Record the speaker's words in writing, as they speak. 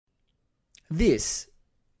This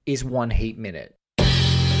is One Heat Minute.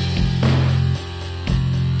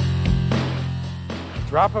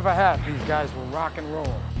 Drop of a hat, these guys will rock and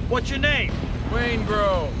roll. What's your name? Wayne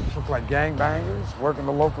Grove. Look like gangbangers, working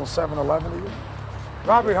the local 7-Eleven to you.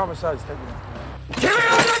 Robbery, homicides, take me. Give me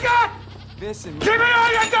all you got! Listen, Give me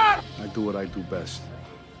all you got! I do what I do best.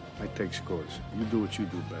 I take scores. You do what you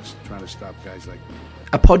do best, trying to stop guys like me.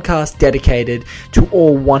 A podcast dedicated to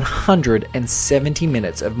all 170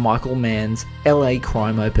 minutes of Michael Mann's LA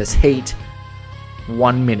crime opus Heat,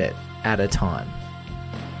 1 minute at a time.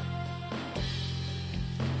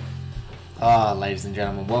 Ladies and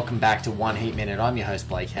gentlemen, welcome back to One Heat Minute. I'm your host,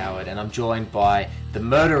 Blake Howard, and I'm joined by the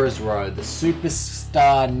Murderers Row, the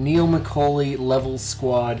superstar Neil McCauley level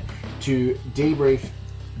squad to debrief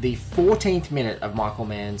the 14th minute of Michael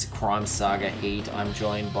Mann's crime saga Heat. I'm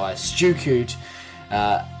joined by Stu Coote,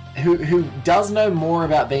 who does know more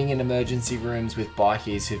about being in emergency rooms with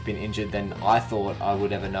bikies who've been injured than I thought I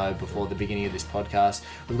would ever know before the beginning of this podcast.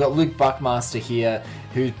 We've got Luke Buckmaster here,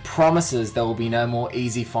 who promises there will be no more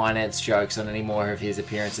easy finance jokes on any more of his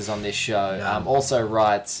appearances on this show. Also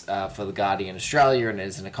writes for The Guardian Australia and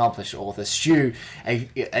is an accomplished author. Stu,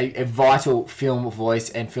 a vital film voice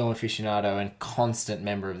and film aficionado and constant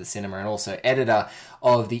member of the cinema, and also editor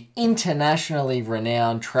of the internationally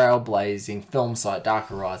renowned trailblazing film site Dark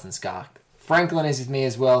Horizons. Franklin is with me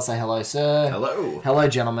as well. Say hello, sir. Hello. Hello,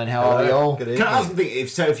 gentlemen. How are we all? Can I ask something?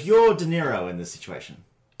 If you're De Niro in this situation,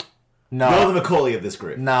 No. you're the Macaulay of this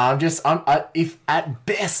group. No, if at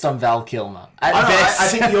best I'm Val Kilmer. At I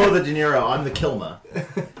best. think you're the De Niro. I'm the Kilmer.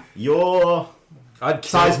 You're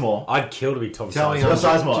Sizemore. I'd kill to be Tom You're Sizemore.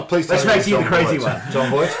 Sizemore. Please Let's tell me make you the John crazy Voight. one.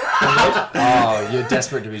 John Voight? Oh, you're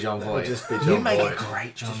desperate to be John Voight. just be You John make Voight. a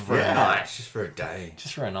great John For Voight. a night, just for a day.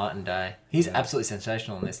 Just for a night and day. He's absolutely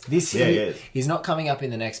sensational in this. Yeah, he is. He's not coming up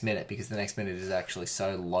in the next minute because the next minute is actually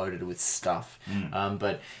so loaded with stuff.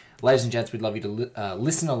 But ladies and gents, we'd love you to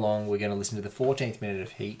listen along. We're going to listen to the 14th minute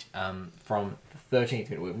of Heat from the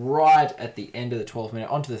 13th minute. We're right at the end of the 12th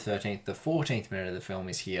minute, onto the 13th. The 14th minute of the film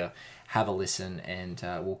is here. Have a listen, and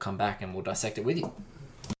we'll come back and we'll dissect it with you.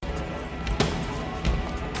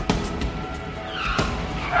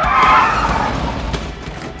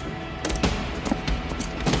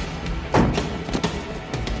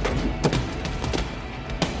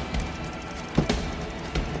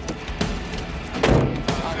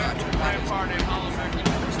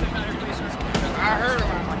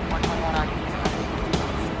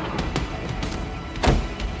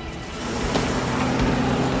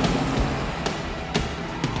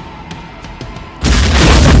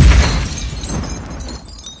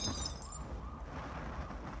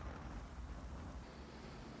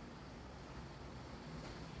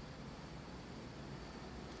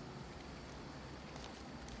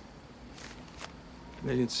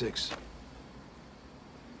 $1,600,000.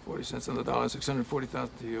 40 cents on the dollar,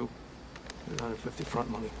 640,000 to you. 150 front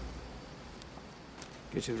money.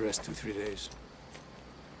 Get you the rest 2-3 days.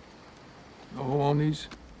 No who own these?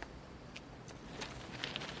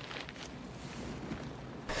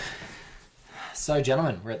 So,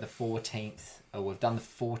 gentlemen, we're at the 14th. We've done the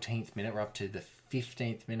 14th minute. We're up to the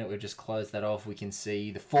 15th minute. We've just closed that off. We can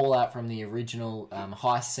see the fallout from the original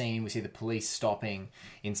heist scene. We see the police stopping,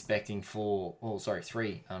 inspecting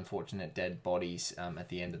three unfortunate dead bodies at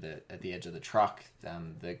the edge of the truck.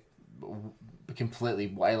 Completely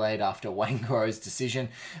waylaid after Wayne Grove's decision,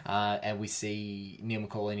 and we see Neil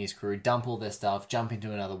McCauley and his crew dump all their stuff, jump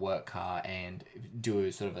into another work car, and do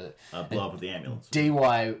a sort of A blow up of the ambulance.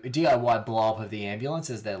 DIY blow up of the ambulance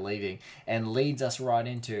as they're leaving, and leads us right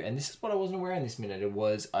into, and this is what I wasn't aware in this minute. It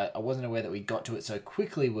was I wasn't aware that we got to it so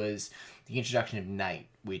quickly. Was the introduction of Nate,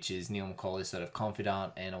 which is Neil McCauley's sort of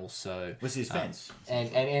confidant, and also What's his fence?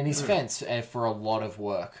 and his fence for a lot of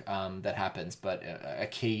work that happens, but a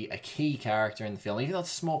key character in the film. Even though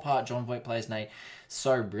it's a small part, John Voight plays Nate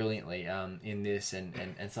so brilliantly in this,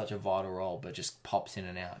 and such a vital role, but just pops in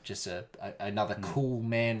and out. Just another cool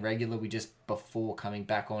man regular. We just, before coming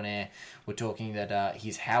back on air, we're talking that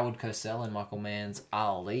he's Howard Cosell in Michael Mann's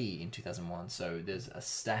Ali in 2001. So there's a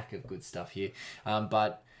stack of good stuff here.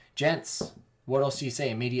 But gents, what else do you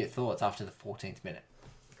say? Immediate thoughts after the 14th minute?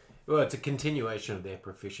 Well, it's a continuation of their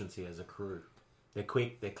proficiency as a crew. They're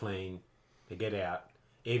quick, they're clean, they get out.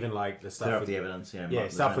 Even like the stuff Clear up with the evidence.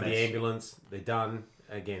 stuff with the ambulance, they're done.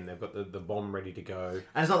 Again, they've got the bomb ready to go.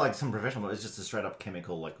 And it's not like some professional, it's just a straight up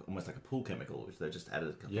chemical, like almost like a pool chemical, which they just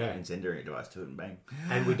added an incendiary device to it and bang.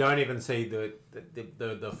 And we don't even see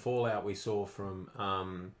the fallout we saw from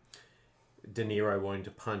De Niro wanting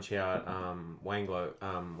to punch out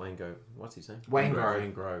Wango. What's his name? Wayne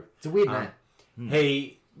Grove. It's a weird name.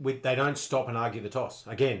 He they don't stop and argue the toss.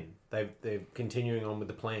 Again, they're continuing on with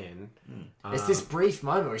the plan. It's this brief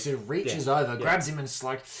moment where he sort of reaches over, grabs him, and it's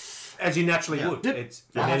like... As you naturally would. And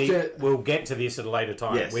then we'll get to this at a later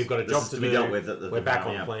time. Yes. We've got a job to be do. dealt with We're back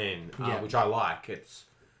on plan, which I like. It's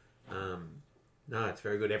no, it's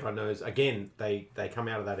very good. Everyone knows. Again, they come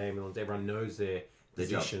out of that ambulance. Everyone knows their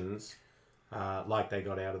positions, like they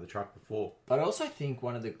got out of the truck before. But I also think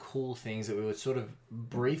one of the cool things that we were sort of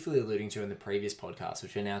briefly alluding to in the previous podcast,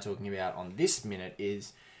 which we're now talking about on this minute,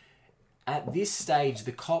 is at this stage,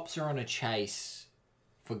 the cops are on a chase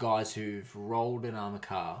for guys who've rolled an armored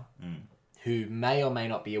car, who may or may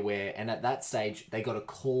not be aware. And at that stage, they got a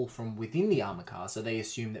call from within the armored car, so they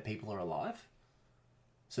assume that people are alive.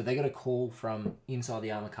 So they got a call from inside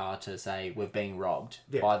the armored car to say, we're being robbed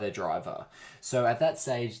by the driver. So at that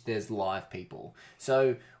stage, there's live people.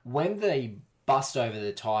 So when they bust over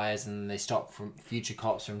the tyres and they stop from future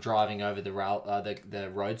cops from driving over the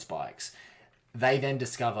road spikes, they then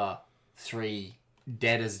discover 3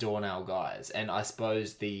 dead as doornail guys. And I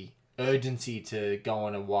suppose the urgency to go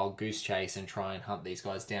on a wild goose chase and try and hunt these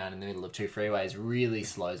guys down in the middle of 2 freeways really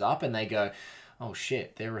slows up, and they go, oh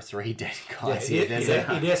shit, there are 3 dead guys here. It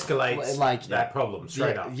escalates that problem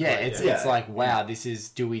straight up. Yeah, it's like, wow,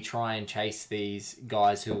 do we try and chase these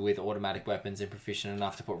guys who are with automatic weapons and proficient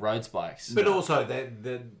enough to put road spikes? But also,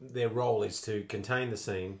 their role is to contain the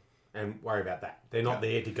scene and worry about that. They're not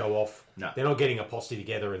there to go off. No. They're not getting a posse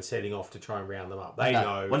together and setting off to try and round them up. They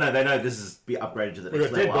know. Well, no, they know this is be upgraded to the We've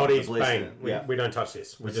next got dead level. bodies, Police bang. We don't touch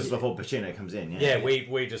this. Which is before Pacino comes in,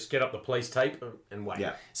 we just get up the police tape and wait.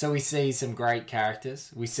 Yeah. So we see some great characters.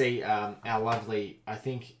 We see our lovely, I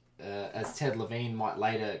think, as Ted Levine might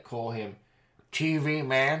later call him, TV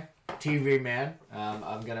man.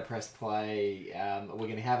 I'm going to press play. We're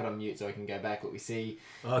going to have it on mute so I can go back. But we see...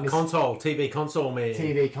 TV console man.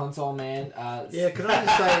 TV console man. Yeah, can I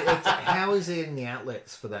just say, how is he in the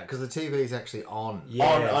outlets for that? Because the TV's actually on.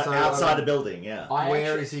 Yeah, so, outside the building, yeah.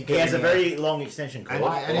 Where is he He getting has a it? very long extension cord.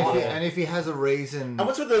 And if he has a reason... And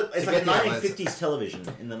what's with the... It's like a get the outlets. 1950s television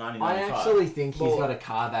in the 1995. I actually think he's got a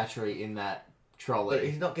car battery in that trolley. But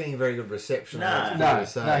he's not getting very good reception. No,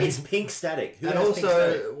 it's it's pink static. Who and has also,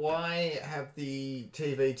 pink static? why have the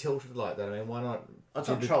TV tilted like that? I mean, why not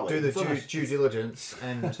trolley. do the due diligence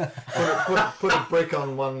and put a brick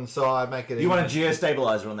on one side, make it... You want a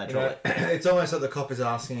geostabilizer on that trolley. It's almost like the cop is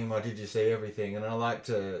asking him, did you see everything? And I like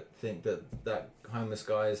to think that homeless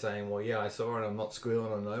guy is saying, well, yeah, I saw it, I'm not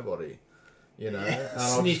squealing on nobody. You know,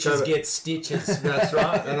 snitches get stitches. That's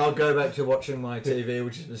right. And I'll go back to watching my TV,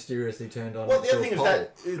 which is mysteriously turned on. Well, the other thing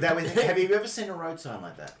is that have you ever seen a road sign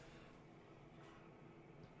like that?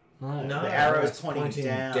 No. The arrow is it's pointing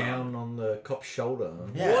down on the cop's shoulder.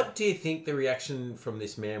 Yeah. What do you think the reaction from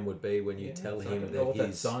this man would be when you tell him that what that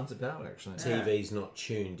his sign's about, actually. TV's not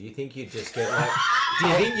tuned? Do you think you'd just get like... Do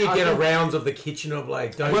you think you'd get a rounds of the kitchen of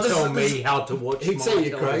like, don't tell me how to watch He'd my say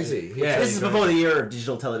you're television? crazy. Yeah. This is before the era of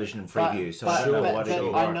digital television and Freeview, so I don't know what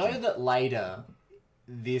it I know that later,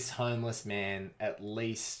 this homeless man, at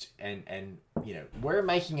least, and you know, we're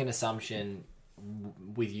making an assumption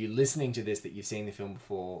with you listening to this that you've seen the film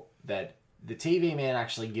before, that the TV man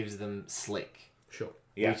actually gives them slick. Sure.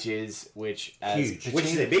 Yeah. Which is Which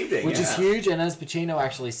is a big thing. Which is huge, and as Pacino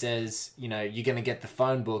actually says, you know, you're going to get the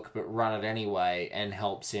phone book, but run it anyway, and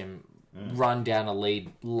helps him run down a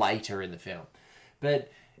lead later in the film.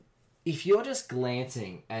 But if you're just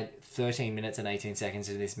glancing at 13 minutes and 18 seconds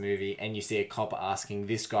into this movie, and you see a cop asking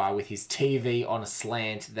this guy with his TV on a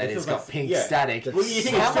slant that has got pink static, well, you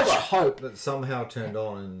think how it's much hope? That somehow turned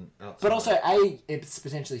on and outside. But also, A, it's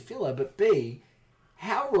potentially filler, but B,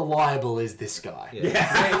 how reliable is this guy?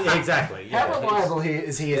 Yeah, exactly. Yeah. How reliable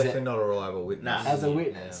is he as definitely not a reliable witness. as a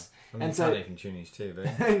witness? I mean, And you so, can't even tune his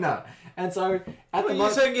TV. no. And so, at the Well, you're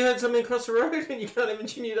moment, saying you heard something across the road and you can't even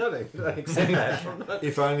tune your nothing. Accept that.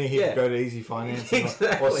 If only he could go to Easy Finance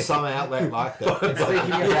or some outlet like that.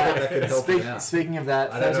 speaking of that could help him out. speaking of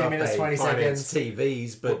that, I don't know 13 if minutes, they 20 finance seconds.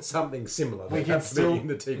 TVs, but something similar. We They can have to be still- in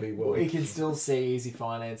the TV world. We can still see Easy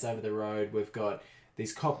Finance over the road. We've got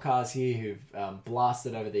these cop cars here who've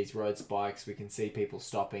blasted over these road spikes. We can see people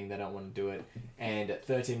stopping. They don't want to do it. And at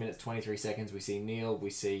 13 minutes, 23 seconds, we see Neil. We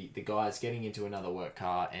see the guys getting into another work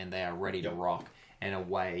car, and they are ready to rock and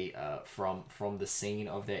away from the scene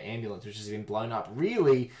of their ambulance, which has been blown up.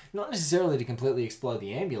 Really, not necessarily to completely explode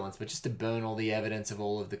the ambulance, but just to burn all the evidence of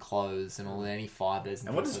all of the clothes and all any fibers.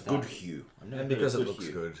 And what things is like good that. hue? And because it looks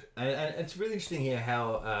good. And it's really interesting here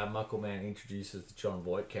how Michael Mann introduces the John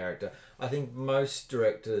Voight character. I think most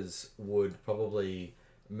directors would probably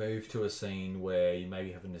move to a scene where you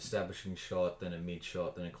maybe have an establishing shot, then a mid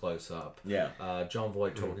shot, then a close up. Yeah. John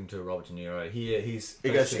Voight talking to Robert De Niro. Here, He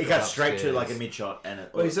goes straight to like a mid shot, and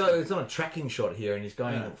it's not a tracking shot here, and he's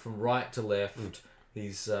going from right to left.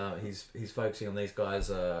 He's focusing on these guys.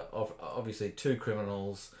 Obviously, two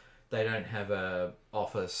criminals. They don't have a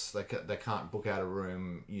office. They can't book out a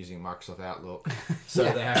room using Microsoft Outlook, so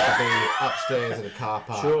they have to be upstairs at a car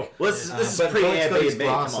park. Sure. Well, this is pre-Airbnb.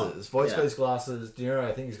 Glasses. Voight's got his glasses. De Niro,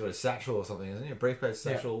 I think he's got a satchel or something, isn't he? A briefcase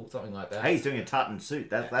satchel, something like that. Hey, he's doing a tartan suit.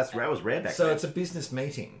 That was rare back So then. it's a business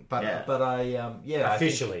meeting, but Yeah.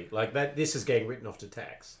 Officially, like that. This is getting written off to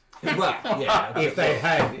tax. Well, yeah. If they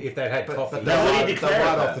had coffee, But Now, what do you they declare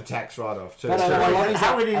write that? off the tax write-off too. But So- I love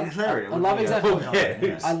How would he declare it? I love exactly.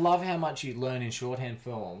 Yeah. I love how much you learn in shorthand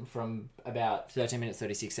film from about 13 minutes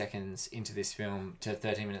 36 seconds into this film to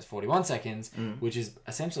 13 minutes 41 seconds, which is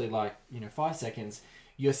essentially like 5 seconds.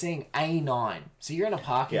 You're seeing A9, so you're in a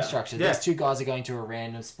parking structure. Yeah. These two guys are going to a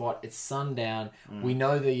random spot. It's sundown. We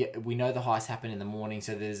know the heist happened in the morning,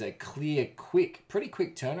 so there's a clear, pretty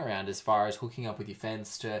quick turnaround as far as hooking up with your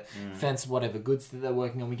fence to fence whatever goods that they're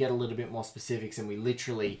working on. We get a little bit more specifics, and we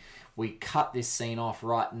cut this scene off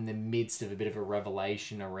right in the midst of a bit of a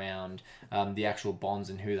revelation around the actual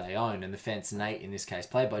bonds and who they own. And the fence, Nate, in this case,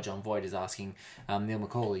 played by John Voight, is asking Neil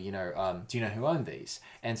McCauley, do you know who owned these?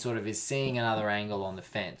 And sort of is seeing another angle on the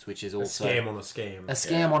fence, which is also... scam on a scam. A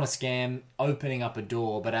scam on a scam, opening up a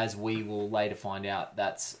door, but as we will later find out,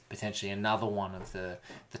 that's potentially another one of the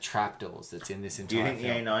trapdoors that's in this Do you entire think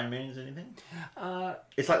film. the A9 means anything?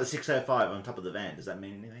 It's like the 605 on top of the van. Does that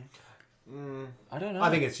mean anything? I don't know. I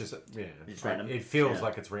think it's just It's random. It feels Yeah.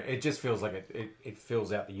 like it's it just feels like it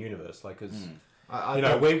fills out the universe, like as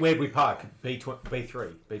I where'd we park? B3,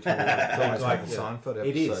 B21. It's like the yeah. Seinfeld episode.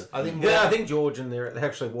 It is. I think I think George and they're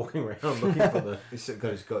actually walking around looking for the. He's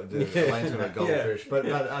got the plane's got a goldfish, but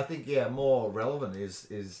I think more relevant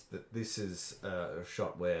is that this is a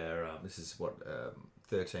shot where this is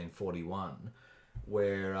 1341,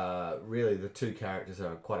 where really the two characters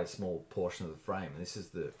are quite a small portion of the frame. And this is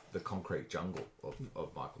the concrete jungle of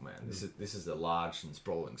Michael Mann. This is a large and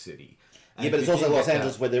sprawling city. And Yeah, but it's you also did Los get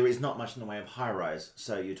Angeles that- where there is not much in the way of high rise.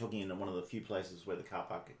 So you're talking in one of the few places where the car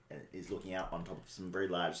park is looking out on top of some very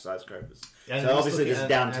large skyscrapers. And So he's obviously looking- this is and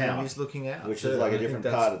downtown, he's looking out, which too. is like And a I think different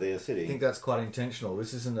that's- part of the I city. think that's quite intentional.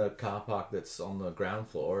 This isn't a car park that's on the ground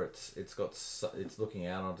floor. It's looking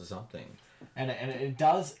out onto something. And it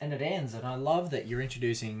does, and it ends, and I love that you're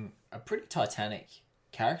introducing a pretty titanic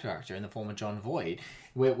character actor in the form of John Voight,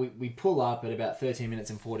 where we pull up at about 13 minutes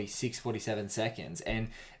and 47 seconds, and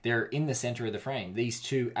they're in the center of the frame. These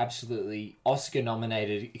two absolutely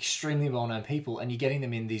Oscar-nominated, extremely well-known people, and you're getting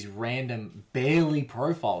them in these random, barely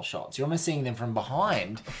profile shots. You're almost seeing them from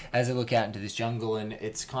behind as they look out into this jungle, and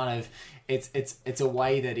it's kind of, it's a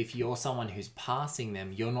way that if you're someone who's passing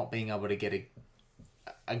them, you're not being able to get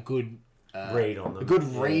a good... read on them. A good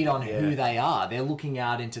read on Yeah. who they are. They're looking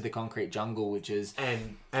out into the concrete jungle, which is...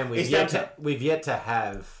 And we've yet to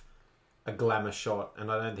have a glamour shot,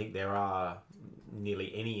 and I don't think there are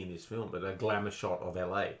nearly any in this film, but a glamour shot of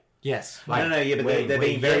LA. Yes. Like, No, yeah, but they're we're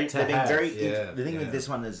being very, yet to they're being have- very. yeah, The thing with yeah. this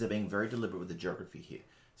one is they're being very deliberate with the geography here.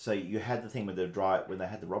 So you had the thing with the drive when they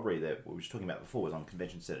had the robbery that we were just talking about before was on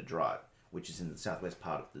Convention Center Drive, which is in the southwest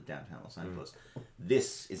part of the downtown Los Angeles.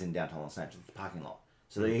 This is in downtown Los Angeles, the parking lot.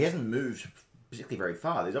 So he hasn't moved particularly very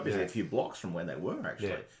far. There's obviously a few blocks from where they were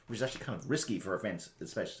actually, which is actually kind of risky for a fence,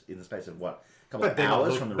 in the space of what a couple of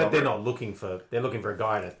hours from the robbery. But they're not looking for. They're looking for a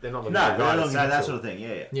guy. They're not looking No, for a guy. they're to looking at that satchel. sort of thing.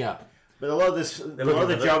 Yeah. Yeah. But a lot of this, a lot looking of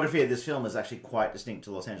the for the- geography of this film is actually quite distinct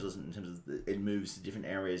to Los Angeles in terms of it moves to different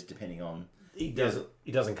areas depending on. He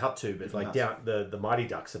doesn't cut to, but like down the Mighty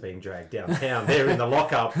Ducks are being dragged downtown. They're in the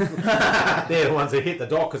lockup. They're the ones that hit the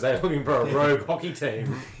dock because they're looking for a rogue hockey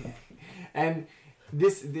team. And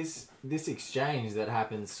this exchange that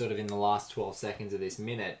happens sort of in the last 12 seconds of this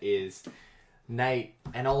minute is Nate,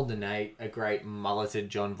 an older Nate, a great mulleted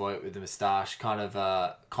John Voight with a moustache, kind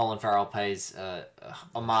of Colin Farrell pays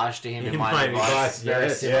homage to him in Miami Vice, very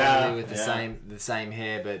similarly with the same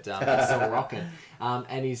hair, but it's still rocking.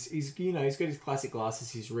 And he's got his classic glasses.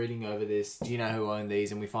 He's reading over this. Do you know who owned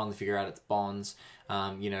these? And we finally figure out it's bonds. He's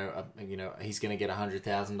going to get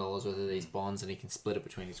 $100,000 worth of these bonds, and he can split it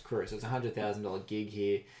between his crew. So it's a $100,000 gig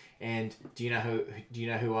here. And do you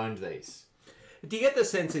know who owned these? Do you get the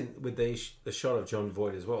sense with the shot of John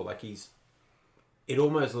Voight as well? Like it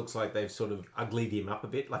almost looks like they've sort of uglied him up a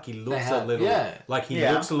bit. Like he looks a little, like he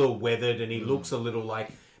looks a little weathered, and he looks a little like.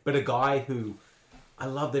 But a guy who, I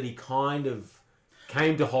love that he kind of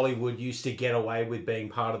came to Hollywood, used to get away with being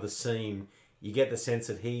part of the scene. You get the sense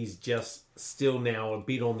that he's just still now a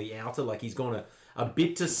bit on the outer, like he's gone a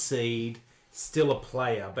bitter seed, still a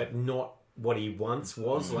player, but not what he once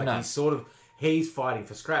was. Like he's fighting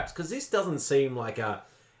for scraps, because this doesn't seem like a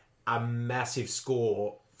massive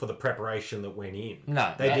score for the preparation that went in.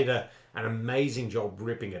 No, they did an amazing job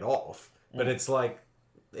ripping it off, but it's like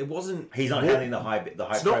it wasn't. He's not having the high.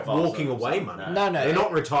 It's not walking away money. No, they're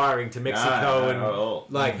not retiring to Mexico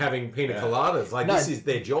and having pina coladas. Like this is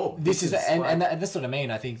their job. This is and that's what I mean.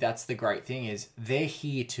 I think that's the great thing is they're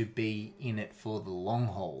here to be in it for the long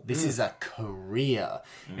haul. This is a career,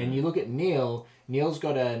 and you look at Neil. Neil's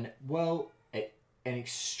got an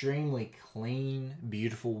extremely clean,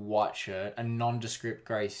 beautiful white shirt, a nondescript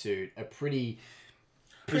grey suit, a pretty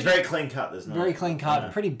He's very clean cut, isn't very clean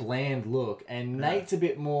cut, pretty bland look. And Nate's a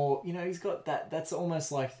bit more, he's got that. That's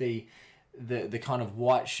almost like the kind of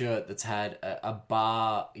white shirt that's had a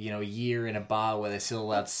bar, a year in a bar where they're still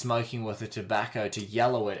allowed smoking with a tobacco to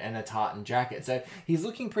yellow it, and a tartan jacket. So he's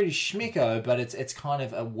looking pretty schmicko, but it's kind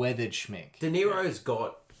of a weathered schmick. De Niro's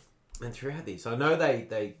got, and throughout this, I know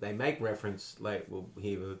they make reference, like, well,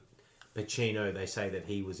 here with Pacino, they say that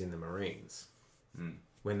he was in the Marines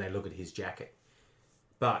when they look at his jacket.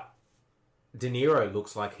 But De Niro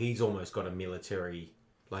looks like he's almost got a military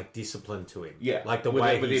discipline to him. Yeah, like the with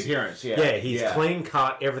way with the appearance. Yeah, yeah, he's clean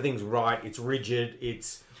cut. Everything's right. It's rigid.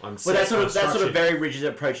 Well, that's sort of very rigid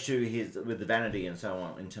approach to his with the vanity and so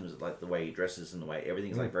on in terms of like the way he dresses and the way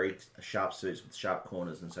everything's like very sharp suits with sharp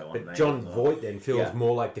corners and so on. But John Voight then feels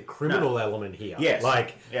more like the criminal element here. Yes,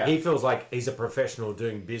 he feels like he's a professional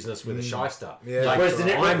doing business with a shyster. Yeah. Like,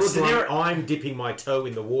 Whereas I'm dipping my toe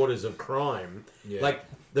in the waters of crime. Yeah. Like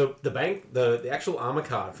the bank, the actual armor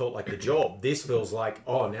card felt like the job. This feels like,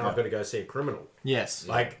 now I've got to go see a criminal. Yes.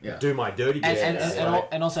 Do my dirty business.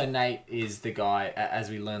 And also Nate is the guy, as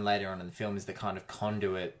we learn later on in the film, is the kind of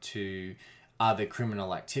conduit to other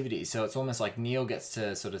criminal activities. So it's almost like Neil gets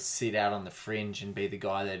to sort of sit out on the fringe and be the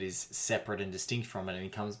guy that is separate and distinct from it, and he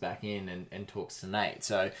comes back in and talks to Nate.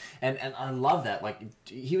 So and I love that. Like,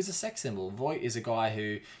 he was a sex symbol. Voight is a guy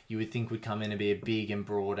who you would think would come in and be a big and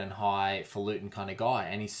broad and highfalutin kind of guy,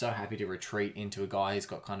 and he's so happy to retreat into a guy who's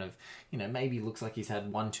got kind of, maybe looks like he's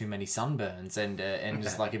had one too many sunburns and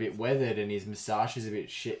just like a bit weathered, and his moustache is a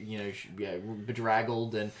bit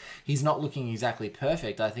bedraggled, and he's not looking exactly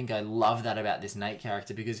perfect. I think I love that about this Nate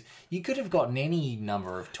character, because you could have gotten any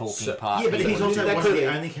number of talking parts. Yeah, but he's also one of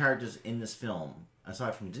the only characters in this film,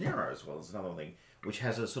 aside from De Niro as well, is another thing, which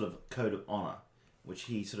has a sort of code of honor, which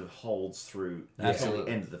he sort of holds through the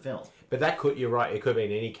end of the film. But you're right, it could have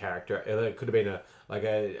been any character. It could have been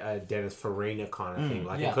a Dennis Farina kind of thing.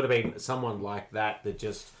 It could have been someone like that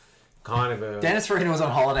just kind of a... Dennis Farina was on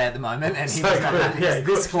holiday at the moment, and he was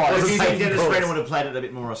this close. Do you think Dennis Farina would have played it a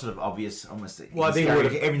bit more sort of obvious, almost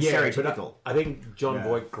stereotypical? I think John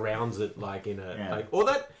Voight grounds it in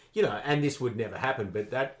a... and this would never happen, but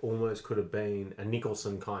that almost could have been a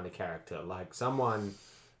Nicholson kind of character. Like someone...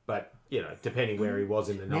 But, depending where he was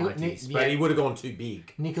in the 90s. But he would have gone too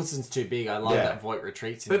big. Nicholson's too big. I love that Voight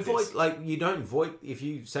retreats into But this. Voight, if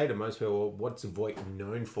you say to most people, what's Voight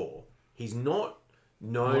known for? He's not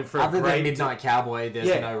known for other than Midnight Cowboy,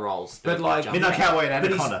 there's no roles. But Midnight Cowboy and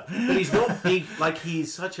Anaconda. But he's not big.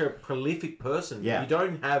 He's such a prolific person. Yeah. You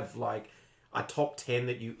don't have, a top 10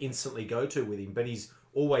 that you instantly go to with him. But he's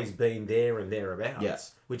always been there and thereabouts. Yeah.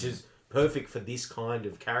 Which is perfect for this kind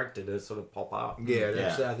of character to sort of pop up.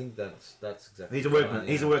 I think that's exactly. He's a workman.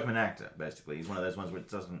 He's a workman actor, basically. He's one of those ones where it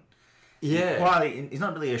doesn't. Yeah. He's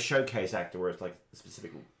not really a showcase actor where it's like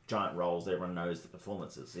specific giant roles that everyone knows the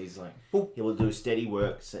performances. He's like he will do steady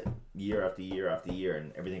work year after year after year,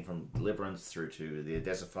 and everything from Deliverance through to the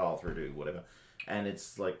Odessa File through to whatever. And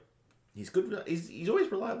it's like he's good. He's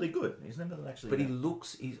always reliably good. He's never actually. But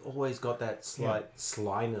he's always got that slight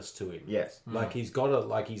slyness to him. Yes. He's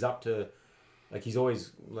got he's up to, he's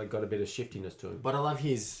always got a bit of shiftiness to him. But I love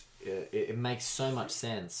his. It makes so much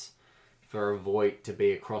sense for Voight to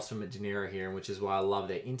be across from De Niro here, and which is why I love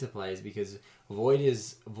their interplays, because Voight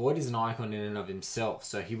is an icon in and of himself,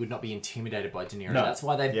 so he would not be intimidated by De Niro. No. That's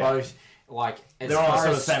why they both. As they're far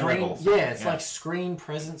all as same screen, levels. it's like screen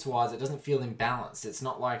presence wise, it doesn't feel imbalanced. It's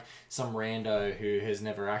not like some rando who has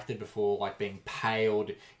never acted before, being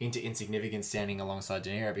paled into insignificance standing alongside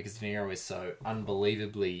De Niro, because De Niro is so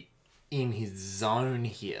unbelievably in his zone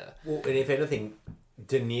here. Well, and if anything,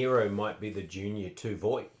 De Niro might be the junior to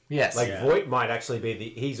Voight. Yes. Voight might actually be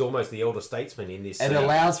he's almost the elder statesman in this. It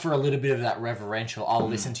allows for a little bit of that reverential, I'll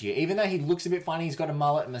listen to you. Even though he looks a bit funny, he's got a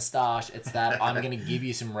mullet and moustache, it's that I'm going to give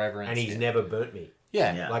you some reverence. And he's never burnt me.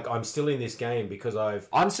 Yeah. I'm still in this game because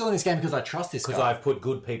I'm still in this game because I trust this guy. Because I've put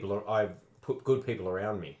good people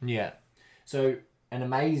around me. Yeah. So, an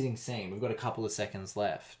amazing scene. We've got a couple of seconds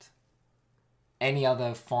left. any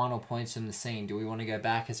other final points from the scene? Do we want to go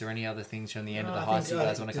back? Is there any other things from the end of the I heist think, you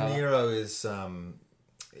guys want to De cover? Niro is,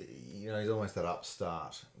 he's almost that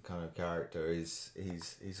upstart kind of character. He's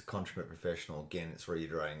a consummate professional. Again, it's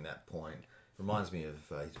reiterating that point. Reminds me of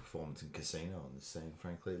his performance in Casino on the scene.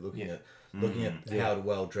 Frankly, looking at how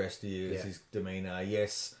well dressed he is, his demeanor.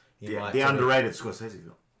 Yes, the underrated Scorsese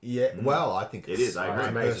film. Yeah, well, I think it is. I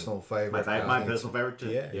agree. my personal favorite. My personal favorite too.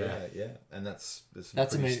 Yeah. And that's a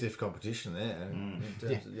pretty stiff competition there. In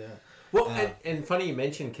terms of, Well, and funny you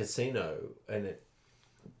mentioned Casino, and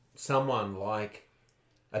someone like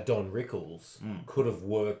a Don Rickles could have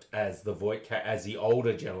worked as the Voight as the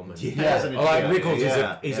older gentleman.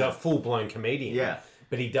 Rickles is a full blown comedian. Yeah.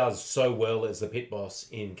 But he does so well as the pit boss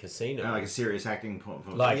in Casino. Like a serious acting point.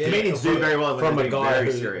 Comedians do very well from a guy very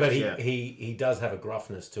who, serious, but he does have a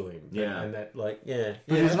gruffness to him. Yeah. And that, But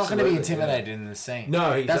he's not going to be intimidated in the scene.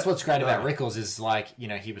 No, that's what's great about Rickles is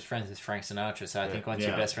he was friends with Frank Sinatra. So I think once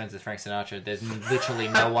you're best friends with Frank Sinatra, there's literally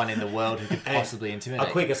no one in the world who could possibly intimidate.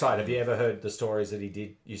 A quick aside: have you ever heard the stories that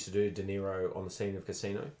he used to do De Niro on the scene of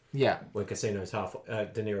Casino? Yeah. When Casino's De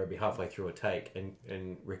Niro would be halfway through a take,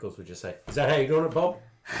 and Rickles would just say, "Is that how you're doing it, Bob?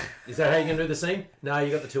 Is that how you're going to do the scene? No,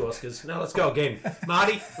 you got the 2 Oscars. No, let's go again.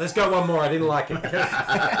 Marty, let's go one more. I didn't like it.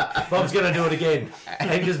 Bob's going to do it again."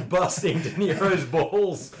 And just busting De Niro's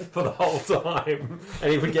balls for the whole time.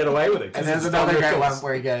 And he would get away with it. And there's another great one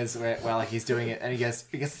where he goes, he's doing it, and he goes,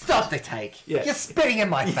 stop the take. Yeah. You're spitting in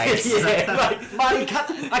my face. Marty,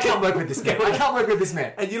 I can't work with this man. I can't work with this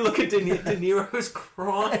man. And you look at De Niro's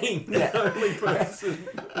crying. Yeah. The only person.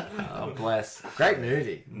 Oh, bless. Great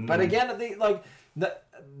movie. But again,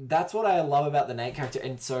 that's what I love about the Nate character.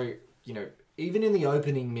 And so, even in the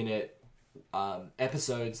opening minute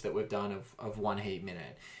episodes that we've done of One Heat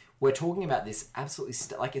Minute, we're talking about this absolutely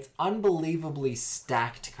it's unbelievably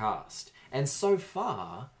stacked cast. And so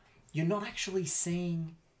far, you're not actually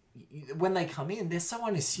seeing, when they come in, they're so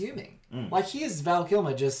unassuming. Like, here's Val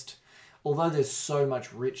Kilmer just, although there's so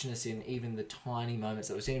much richness in even the tiny moments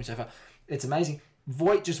that we've seen him so far, it's amazing.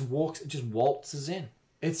 Voight just waltzes in.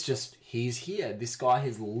 It's just, he's here. This guy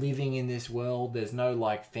is living in this world. There's no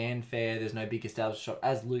fanfare. There's no big established shot.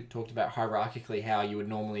 As Luke talked about hierarchically how you would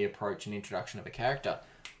normally approach an introduction of a character.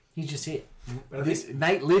 He's just here.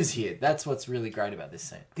 Nate lives here. That's what's really great about this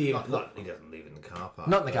scene. he doesn't live in the car park.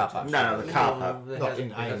 Not in the car park. No, the car park. Not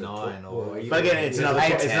in A9 or... But again, it's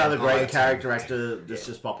another great A10. character actor that's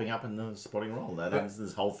just popping up in the supporting role. That ends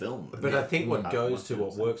this whole film. But I think what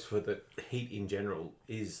works for the Heat in general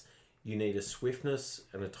is you need a swiftness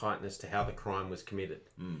and a tightness to how the crime was committed.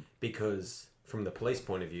 Because from the police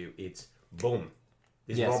point of view, it's boom.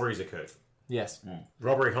 This robbery's occurred. Yes.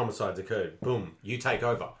 Robbery, homicides occurred. Boom. You take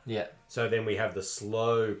over. Yeah. So then we have the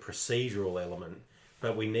slow procedural element,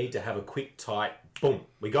 but we need to have a quick, tight, boom.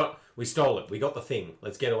 We stole it. We got the thing.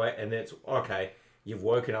 Let's get away. And that's, okay, you've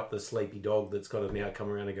woken up the sleepy dog that's got to now come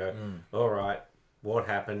around and go, all right, what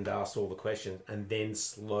happened, ask all the questions, and then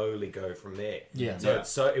slowly go from there. Yeah.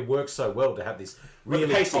 So it works so well to have this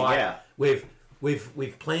really pacing, tight.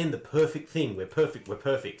 We've planned the perfect thing. We're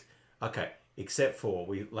perfect. Okay, except for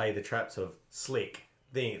we lay the traps of slick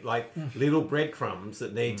thing, little breadcrumbs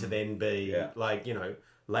that need to then be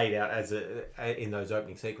laid out as in those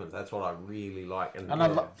opening sequences. That's what I really like.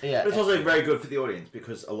 But it's also very good for the audience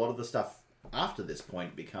because a lot of the stuff after this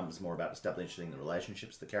point becomes more about establishing the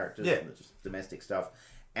relationships, the characters, and the just domestic stuff,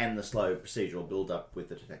 and the slow procedural build-up with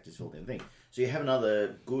the detectives all the thing. So you have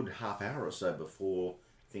another good half hour or so before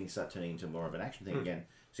things start turning into more of an action thing again.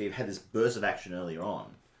 So you've had this burst of action earlier on,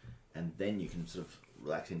 and then you can sort of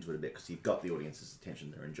relax into it a bit because you've got the audience's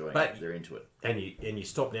attention. They're enjoying it. They're into it. And you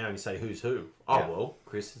stop now and you say, who's who? Oh, well,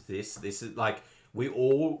 Chris is this. This is we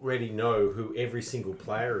already know who every single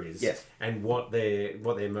player is, and what their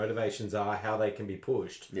motivations are, how they can be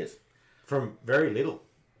pushed. Yes, from very little,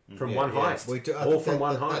 from one heist,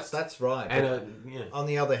 one heist. That's right. And on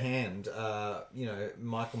the other hand,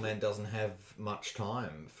 Michael Mann doesn't have much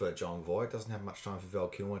time for Jon Voight, doesn't have much time for Val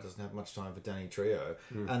Kilmer, doesn't have much time for Danny Trejo,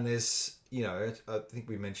 and there's I think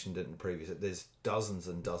we mentioned it in previous. There's dozens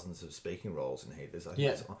and dozens of speaking roles in here.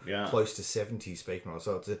 There's close to 70 speaking roles.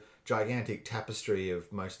 So it's a gigantic tapestry of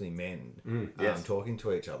mostly men talking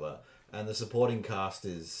to each other, and the supporting cast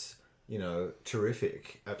is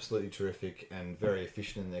terrific, absolutely terrific, and very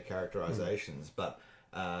efficient in their characterizations. But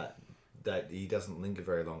that he doesn't linger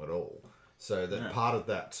very long at all. So that part of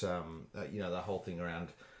that, the whole thing around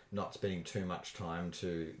not spending too much time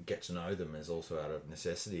to get to know them is also out of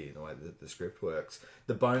necessity in the way that the script works.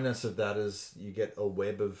 The bonus of that is you get a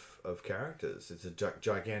web of characters. It's a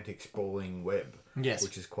gigantic sprawling web,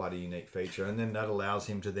 which is quite a unique feature. And then that allows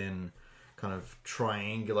him to then kind of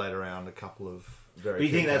triangulate around a couple of very. But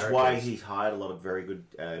you think key that's why characters. he's hired a lot of very good,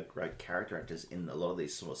 great character actors in a lot of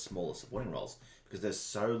these sort of smaller supporting roles because there's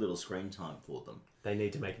so little screen time for them. They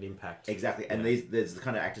need to make an impact. Exactly, and there's the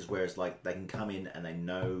kind of actors where it's like they can come in and they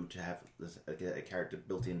know to have a character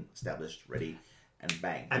built in, established, ready, and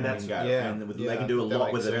bang, And that's- go. yeah, and yeah, they can do a that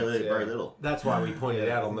lot makes with sense, very little. That's why we pointed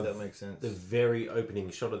Yeah, out I on think the that makes sense. the very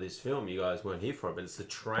opening shot of this film. You guys weren't here for it, but it's the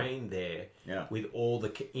train there Yeah. with all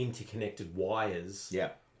the interconnected wires Yeah,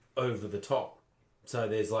 over the top. So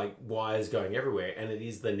there's like wires going everywhere, and it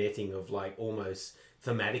is the netting of like almost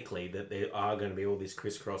thematically that there are going to be all this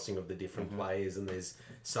crisscrossing of the different players, and there's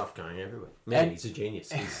stuff going everywhere. Man, And- he's a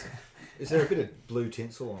genius. Is there a bit of blue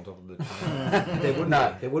tinsel on top of the train? There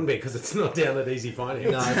wouldn't be because it's not down at Easy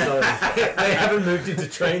Finance. No, it's They haven't moved into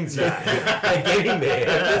trains yet. They're getting there.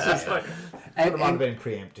 This is like, And, I might have and, been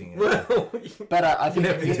preempting it. but I think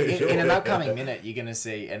never do, in an sure. upcoming minute, you're going to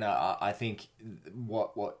see, and I think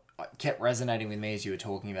what kept resonating with me as you were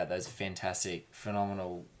talking about those fantastic,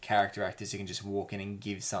 phenomenal character actors who can just walk in and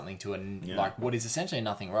give something to like what is essentially a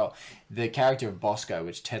nothing role. The character of Bosco,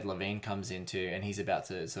 which Ted Levine comes into, and he's about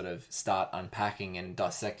to sort of start unpacking and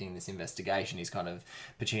dissecting this investigation. He's kind of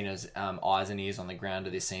Pacino's eyes and ears on the ground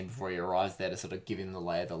of this scene before he arrives there to sort of give him the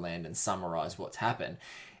lay of the land and summarize what's happened.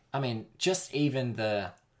 I mean, just even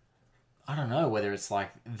I don't know whether it's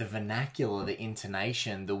like the vernacular, the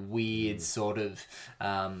intonation, the weird sort of,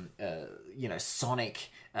 sonic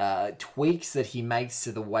tweaks that he makes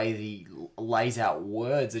to the way that he lays out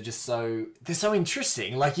words are just they're so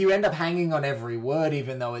interesting. Like you end up hanging on every word,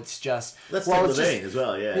 even though it's just. that's well, Ted it's Levine just- as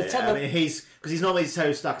well. Yeah, it's Ted I mean because he's normally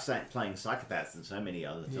so stuck playing psychopaths in so many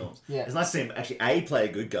other films. Yeah. It's nice to see him actually play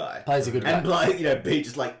a good guy, Plays a good and guy. like B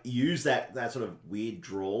just like use that sort of weird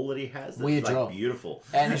drawl that he has. That's Weird like drawl. beautiful.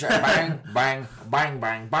 And it's like bang, bang, bang,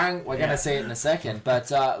 bang, bang. We're gonna see it in a second,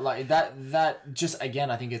 but like that just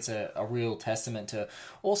again, I think it's a real testament to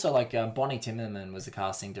also like Bonnie Timmerman was the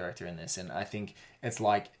casting director in this, and I think it's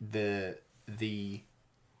like the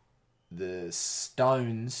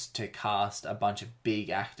stones to cast a bunch of big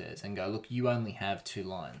actors and go, look, you only have 2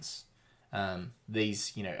 lines.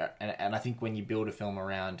 These, and I think when you build a film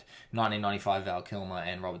around 1995 Val Kilmer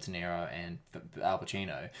and Robert De Niro and Al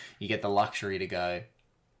Pacino, you get the luxury to go,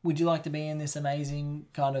 would you like to be in this amazing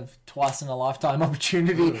kind of twice in a lifetime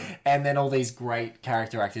opportunity? And then all these great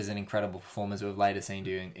character actors and incredible performers who have later seen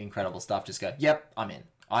doing incredible stuff just go, yep, I'm in.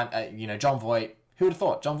 I'm, John Voight. Who would have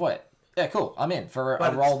thought? John Voight. Yeah, cool. I'm in for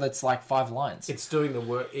a role that's like 5 lines. it's doing the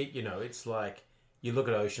work. It's like you look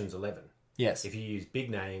at Ocean's 11. Yes. If you use big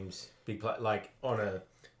names, like on a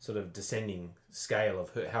sort of descending scale of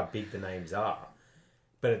how big the names are,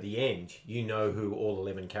 but at the end, you know who all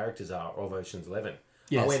 11 characters are of Ocean's 11.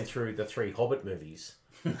 Yes. I went through the 3 Hobbit movies.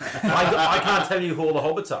 I can't tell you who all the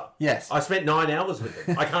Hobbits are. Yes. I spent 9 hours with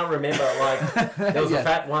them. I can't remember, like, there was Yeah. the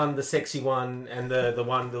fat one, the sexy one, and the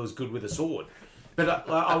one that was good with a sword. But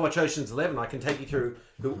I watch Ocean's 11. I can take you through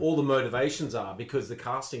who all the motivations are because the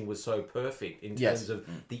casting was so perfect in Yes. terms of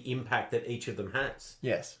the impact that each of them has.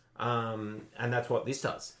 Yes. And that's what this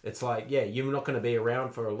does. It's like, yeah, you're not going to be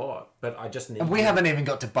around for a lot, but I just need... And we haven't even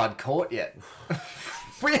got to Bud Court yet.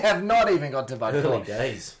 We have not even got to Bud early Court.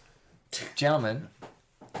 days. Gentlemen,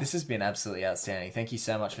 this has been absolutely outstanding. Thank you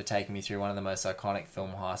so much for taking me through one of the most iconic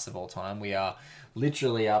film heists of all time. We are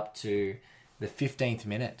literally up to the 15th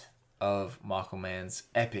minute of Michael Mann's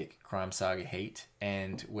epic crime saga Heat,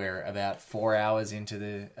 and we're about 4 hours into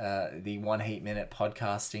the 1 Heat Minute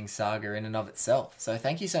podcasting saga in and of itself. So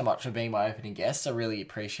thank you so much for being my opening guest. I really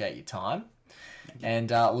appreciate your time. And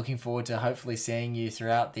looking forward to hopefully seeing you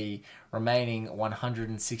throughout the remaining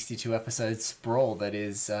 162 episode sprawl that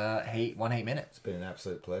is 1 Heat Minute. It's been an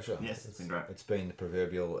absolute pleasure. Yes, it's been great. It's been the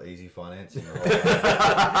proverbial easy financing.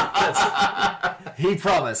 He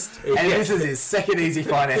promised. And this is his second Easy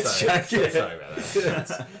Finance joke. Sorry about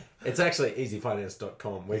that. It's actually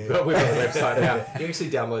easyfinance.com. We've got a website now. You can actually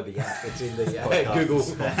download the app. It's in the Google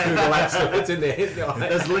App Store. It's in there.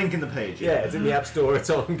 There's a link in the page. Yeah, it's in the App Store. It's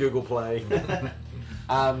on Google Play.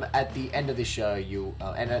 At the end of this show,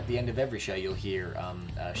 and at the end of every show, you'll hear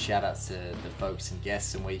shout outs to the folks and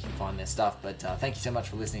guests and where you can find their stuff. But thank you so much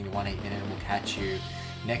for listening to 1 Heat Minute, and we'll catch you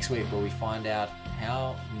next week where we find out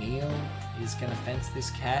how Neil is going to fence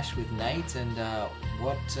this cash with Nate and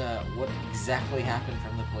what exactly happened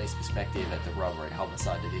from the police perspective at the robbery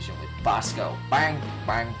homicide division with Bosco. Bang,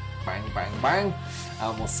 bang, bang, bang, bang.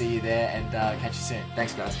 We'll see you there and catch you soon.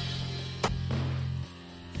 Thanks, guys.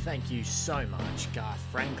 Thank you so much, Garth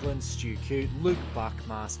Franklin, Stu Coote, Luke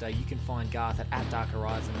Buckmaster. You can find Garth at Dark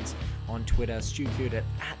Horizons on Twitter, Stu Coote at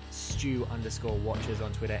Stu_watches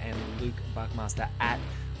on Twitter, and Luke Buckmaster at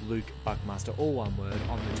Luke Buckmaster, all one word,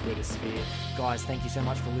 on the Twitter sphere. Guys, thank you so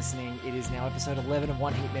much for listening. It is now episode 11 of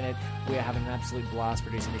One Heat Minute. We are having an absolute blast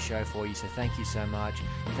producing the show for you, so thank you so much.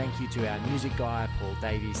 Thank you to our music guy, Paul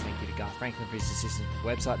Davies. Thank you to Garth Franklin for his assistance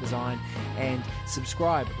with website design. And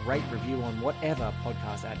subscribe, rate, review on whatever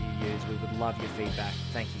podcast app you use. We would love your feedback.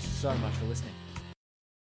 Thank you so much for listening.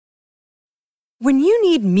 When you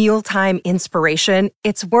need mealtime inspiration,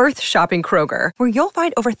 it's worth shopping Kroger, where you'll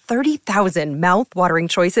find over 30,000 mouth-watering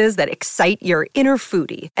choices that excite your inner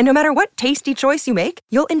foodie. And no matter what tasty choice you make,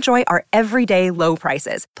 you'll enjoy our everyday low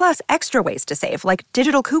prices, plus extra ways to save, like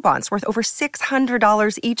digital coupons worth over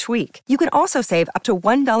 $600 each week. You can also save up to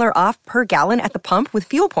 $1 off per gallon at the pump with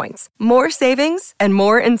fuel points. More savings and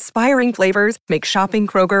more inspiring flavors make shopping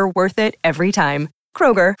Kroger worth it every time.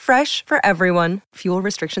 Kroger, fresh for everyone. Fuel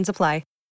restrictions apply.